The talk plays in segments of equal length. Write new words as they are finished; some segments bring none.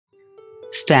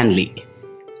Stanley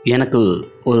எனக்கு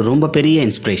ஒரு ரொம்ப பெரிய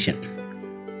இன்ஸ்பிரேஷன்.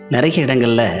 நிறைய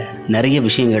இடங்களில் நிறைய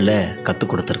விஷயங்களில்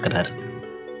கற்றுக் கொடுத்துருக்கிறார்.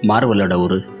 மார்வலோட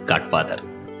ஒரு காட்ஃபாதர்.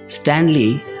 ஸ்டான்லி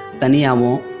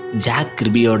தனியாகவும் ஜாக்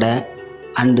கிர்பியோட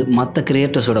அண்டு மற்ற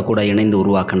கிரியேட்டர்ஸோட கூட இணைந்து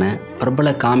உருவாக்கின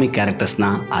பிரபல காமிக்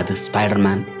கேரக்டர்ஸ்னால் அது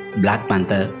Spiderman, black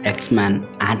panther, எக்ஸ்மேன்,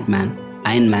 Ant-Man,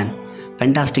 Iron Man,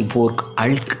 fantastic four,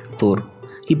 Hulk, Thor,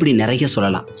 இப்படி நிறைய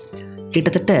சொல்லலாம்.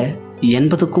 கிட்டத்தட்ட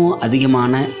 80க்கும்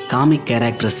அதிகமான காமிக்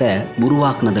கேரக்டர்ஸை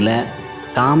உருவாக்குனதில்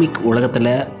காமிக்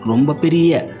உலகத்தில் ரொம்ப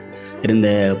பெரிய இந்த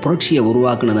புரட்சியை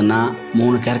உருவாக்குனதுன்னா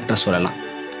 3 கேரக்டர் சொல்லலாம்.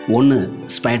 1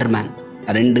 Spiderman,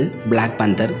 2 black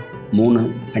panther, 3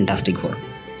 fantastic four.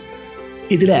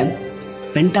 இதில்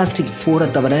ஃபென்டாஸ்டிக் ஃபோரை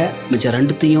தவிர மிச்சம்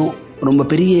 2த்தையும் ரொம்ப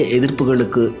பெரிய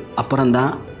எதிர்ப்புகளுக்கு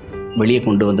அப்புறம்தான் வெளியே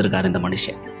கொண்டு வந்திருக்கார் இந்த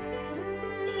மனுஷன்.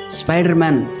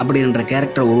 ஸ்பைடர்மேன் அப்படின்ற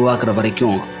கேரக்டரை உருவாக்குற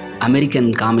வரைக்கும் அமெரிக்கன்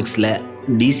காமிக்ஸில்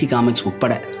டிசி காமிக்ஸ்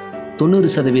உட்பட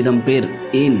 90% பேர்,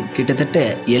 ஏன் கிட்டத்தட்ட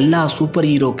எல்லா super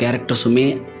hero கேரக்டர்ஸுமே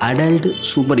adult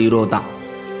super hero தான்.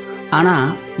 ஆனால்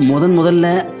முதல்ல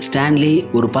ஸ்டான்லி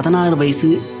ஒரு 16 வயசு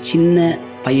சின்ன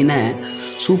பையனை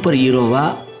சூப்பர்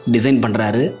ஹீரோவாக டிசைன்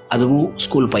பண்ணுறாரு. அதுவும்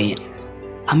ஸ்கூல் பையன்.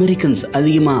 அமெரிக்கன்ஸ்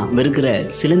அதிகமாக வெறுக்கிற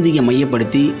சிலந்தியை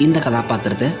மையப்படுத்தி இந்த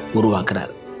கதாபாத்திரத்தை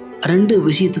உருவாக்குறார். 2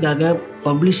 விஷயத்துக்காக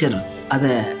பப்ளிஷர்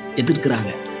அதை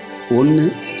எதிர்க்கிறாங்க. 1,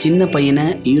 சின்ன பையனை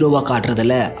ஹீரோவாக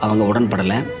காட்டுறதில் அவங்க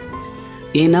உடன்படலை.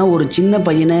 ஏன்னா ஒரு சின்ன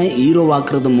பையனை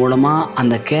ஹீரோவாக்குறது மூலமாக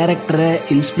அந்த கேரக்டரை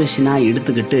இன்ஸ்பிரேஷனாக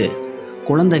எடுத்துக்கிட்டு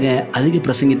குழந்தைங்க அதிக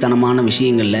பிரசங்கித்தனமான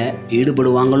விஷயங்களில்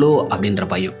ஈடுபடுவாங்களோ அப்படின்ற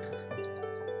பயம்.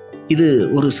 இது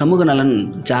ஒரு சமூக நலன்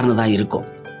சார்ந்ததாக இருக்கும்.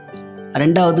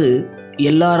 2வது,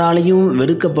 எல்லாராலையும்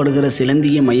வெறுக்கப்படுகிற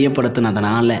சிலந்தியை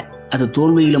மையப்படுத்தினதுனால அது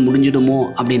தோல்வியில் முடிஞ்சிடுமோ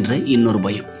அப்படின்ற இன்னொரு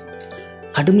பயம்.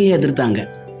 கடுமையாக எதிர்த்தாங்க.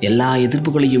 எல்லா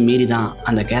எதிர்ப்புகளையும் மீறி தான்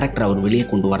அந்த கேரக்டரை அவர் வெளியே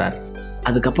கொண்டு வரார்.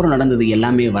 அதுக்கப்புறம் நடந்தது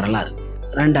எல்லாமே வரலாறு.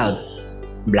 2வது,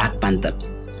 பிளாக் பேந்தர்.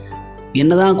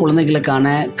 என்னதான் குழந்தைகளுக்கான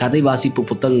கதை வாசிப்பு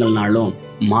புத்தகங்கள்னாலும்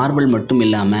மார்வல் மட்டும்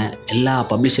இல்லாமல் எல்லா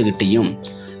பப்ளிஷர்கிட்டையும்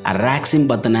ராக்ஸிம்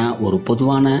பற்றின ஒரு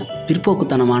பொதுவான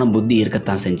பிற்போக்குத்தனமான புத்தி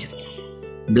இருக்கத்தான் செஞ்சுது.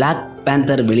 பிளாக்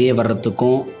பேந்தர் வெளியே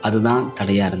வர்றதுக்கும் அதுதான்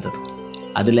தடையாக இருந்தது.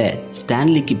 அதில்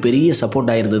ஸ்டான்லிக்கு பெரிய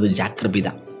சப்போர்ட்டாக இருந்தது ஜாக் கிர்பி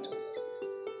தான்.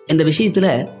 இந்த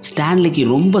விஷயத்தில் ஸ்டான்லிக்கு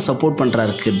ரொம்ப சப்போர்ட்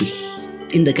பண்ணுறாரு கிர்பி.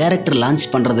 இந்த கேரக்டர் லான்ச்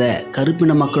பண்ணுறத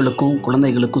கருப்பின மக்களுக்கும்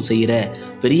குழந்தைகளுக்கும் செய்கிற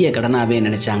பெரிய கடனாகவே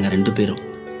நினச்சாங்க 2 பேரும்.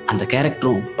 அந்த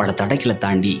கேரக்டரும் பல தடைகளை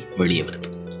தாண்டி வெளியே வருது.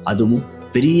 அதுவும்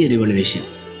பெரிய ரிவல்யூஷன்.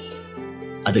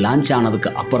 அது லான்ச் ஆனதுக்கு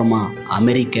அப்புறமா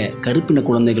அமெரிக்க கருப்பின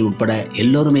குழந்தைகள் உட்பட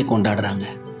எல்லோருமே கொண்டாடுறாங்க.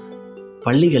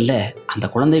 பள்ளிகளில் அந்த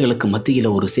குழந்தைகளுக்கு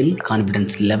மத்தியில் ஒரு செல்ஃப்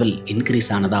கான்ஃபிடென்ஸ் லெவல்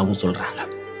இன்க்ரீஸ் ஆனதாகவும் சொல்கிறாங்க.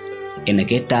 என்னை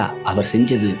கேட்டால் அவர்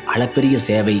செஞ்சது அளப்பெரிய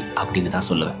சேவை அப்படின்னு தான்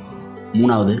சொல்லுவேன்.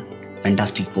 3வது,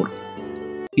 ஃபென்டாஸ்டிக் ஃபோர்.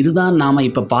 இதுதான் நாம்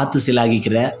இப்போ பார்த்து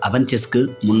சிலாகிக்கிற அவெஞ்சர்ஸ்க்கு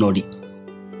முன்னோடி.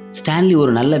 ஸ்டான்லி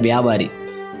ஒரு நல்ல வியாபாரி.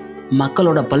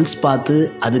 மக்களோட பல்ஸ் பார்த்து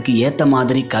அதுக்கு ஏற்ற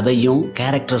மாதிரி கதையும்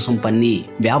கேரக்டர்ஸும் பண்ணி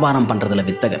வியாபாரம் பண்ணுறதுல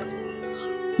வித்தகர்.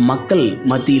 மக்கள்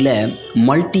மத்தியில்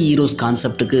மல்டி ஹீரோஸ்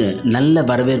கான்செப்டுக்கு நல்ல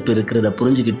வரவேற்பு இருக்கிறத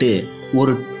புரிஞ்சுக்கிட்டு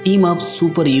ஒரு டீம் ஆஃப்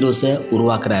சூப்பர் ஹீரோஸை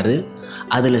உருவாக்குறாரு.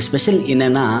 அதில் ஸ்பெஷல்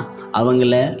என்னென்னா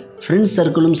அவங்கள ஃப்ரெண்ட்ஸ்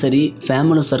சர்க்கிளும் சரி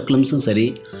ஃபேமிலி சர்க்கிளும் சரி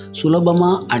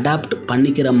சுலபமாக அடாப்ட்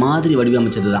பண்ணிக்கிற மாதிரி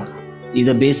வடிவமைச்சது தான்.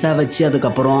 இதை பேஸாக வச்சு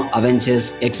அதுக்கப்புறம் அவெஞ்சர்ஸ்,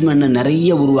 எக்ஸ்மென்னு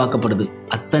நிறைய உருவாக்கப்படுது.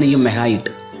 அத்தனையும் மெகா ஹிட்.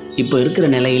 இப்போ இருக்கிற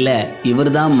நிலையில்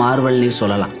இவர் தான் மார்வல்னே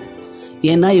சொல்லலாம்.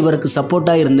 ஏன்னா இவருக்கு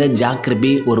சப்போர்ட்டாக இருந்த ஜாக்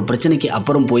கிர்பி ஒரு பிரச்சனைக்கு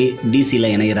அப்புறம் போய்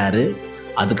டிசியில் இணைகிறாரு.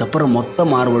 அதுக்கப்புறம் மொத்த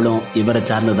மார்வலும் இவரை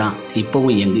சார்ந்து தான்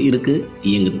இப்போவும்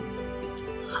இயங்குது.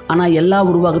 ஆனால் எல்லா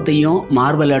உருவாக்கத்தையும்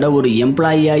மார்வலோட ஒரு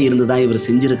எம்ப்ளாயியாக இருந்து தான் இவர்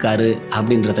செஞ்சுருக்காரு.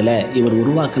 அப்படின்றதில் இவர்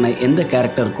உருவாக்கின எந்த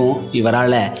கேரக்டருக்கும்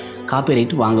இவரால்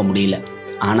காப்பிரைட் வாங்க முடியல.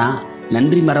 ஆனால்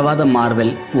நன்றி மறவாத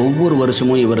மார்வல் ஒவ்வொரு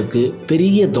வருஷமும் இவருக்கு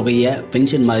பெரிய தொகையை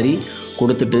பென்ஷன் மாதிரி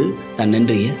கொடுத்துட்டு தன்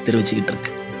நன்றியை தெரிவிச்சுக்கிட்டு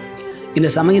இருக்கு. இந்த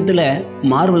சமயத்தில்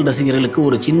மார்வல் ரசிகர்களுக்கு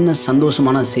ஒரு சின்ன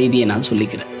சந்தோஷமான செய்தியை நான்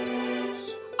சொல்லிக்கிறேன்.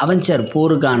 அவெஞ்சர்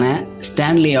 4க்கான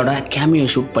ஸ்டான்லியோட கேமியோ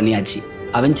ஷூட் பண்ணியாச்சு.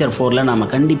 அவெஞ்சர் 4ல்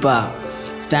நாம் கண்டிப்பாக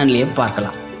ஸ்டான்லியை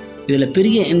பார்க்கலாம். இதில்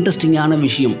பெரிய இன்ட்ரெஸ்டிங்கான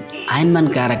விஷயம்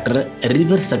அயன்மேன் கேரக்டர்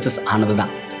ரிவர்ஸ் சக்ஸஸ் ஆனது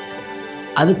தான்.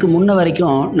 அதுக்கு முன்ன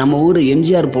வரைக்கும் நம்ம ஊர்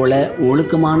எம்ஜிஆர் போல்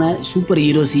ஒழுக்கமான சூப்பர்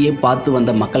ஹீரோஸையே பார்த்து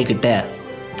வந்த மக்கள்கிட்ட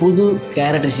புது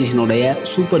கேரக்டரைசேஷனுடைய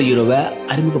சூப்பர் ஹீரோவை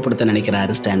அறிமுகப்படுத்த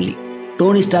நினைக்கிறாரு ஸ்டான்லி.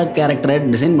 டோனி ஸ்டார்க் கேரக்டரை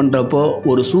டிசைன் பண்ணுறப்போ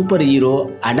ஒரு சூப்பர் ஹீரோ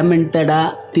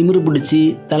அடமெண்டடாக திமிரு பிடிச்சி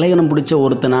தலைகணம் பிடிச்ச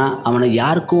ஒருத்தனா அவனை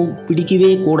யாருக்கும்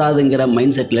பிடிக்கவே கூடாதுங்கிற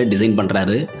மைண்ட் செட்டில் டிசைன்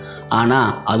பண்ணுறாரு.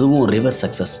 ஆனால் அதுவும் ரிவர்ஸ்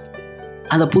சக்ஸஸ்.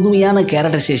 அந்த புதுமையான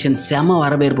கேரக்டரைசேஷன் செம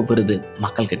வரவேற்பு பெறுது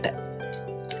மக்கள்கிட்ட.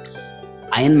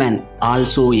 Iron Man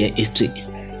also A history.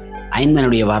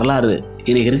 அயன்மேனுடைய வரலாறு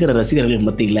இன்றைக்கி இருக்கிற ரசிகர்கள்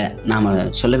மத்தியில் நாம்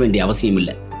சொல்ல வேண்டிய அவசியம்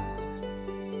இல்லை.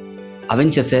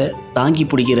 அவெஞ்சர்ஸை தாங்கி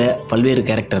பிடிக்கிற பல்வேறு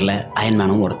கேரக்டரில்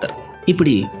அயன்மேனும் ஒருத்தர்.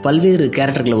 இப்படி பல்வேறு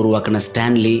கேரக்டர்களை உருவாக்கின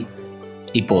ஸ்டான்லி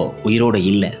இப்போது உயிரோடு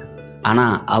இல்லை.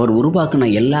 ஆனால் அவர் உருவாக்கின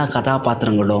எல்லா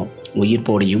கதாபாத்திரங்களும்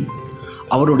உயிர்ப்போடையும்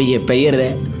அவருடைய பெயரை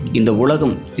இந்த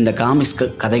உலகம் இந்த காமிக்ஸ்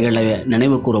கதைகளை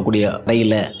நினைவு கூறக்கூடிய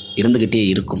வகையில் இருந்துக்கிட்டே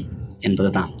இருக்கும்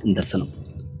என்பது தான் இந்த சனம்.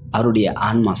 அவருடைய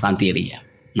ஆன்மா சாந்தியடைய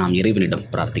நாம் இறைவனிடம்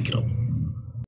பிரார்த்திக்கிறோம்.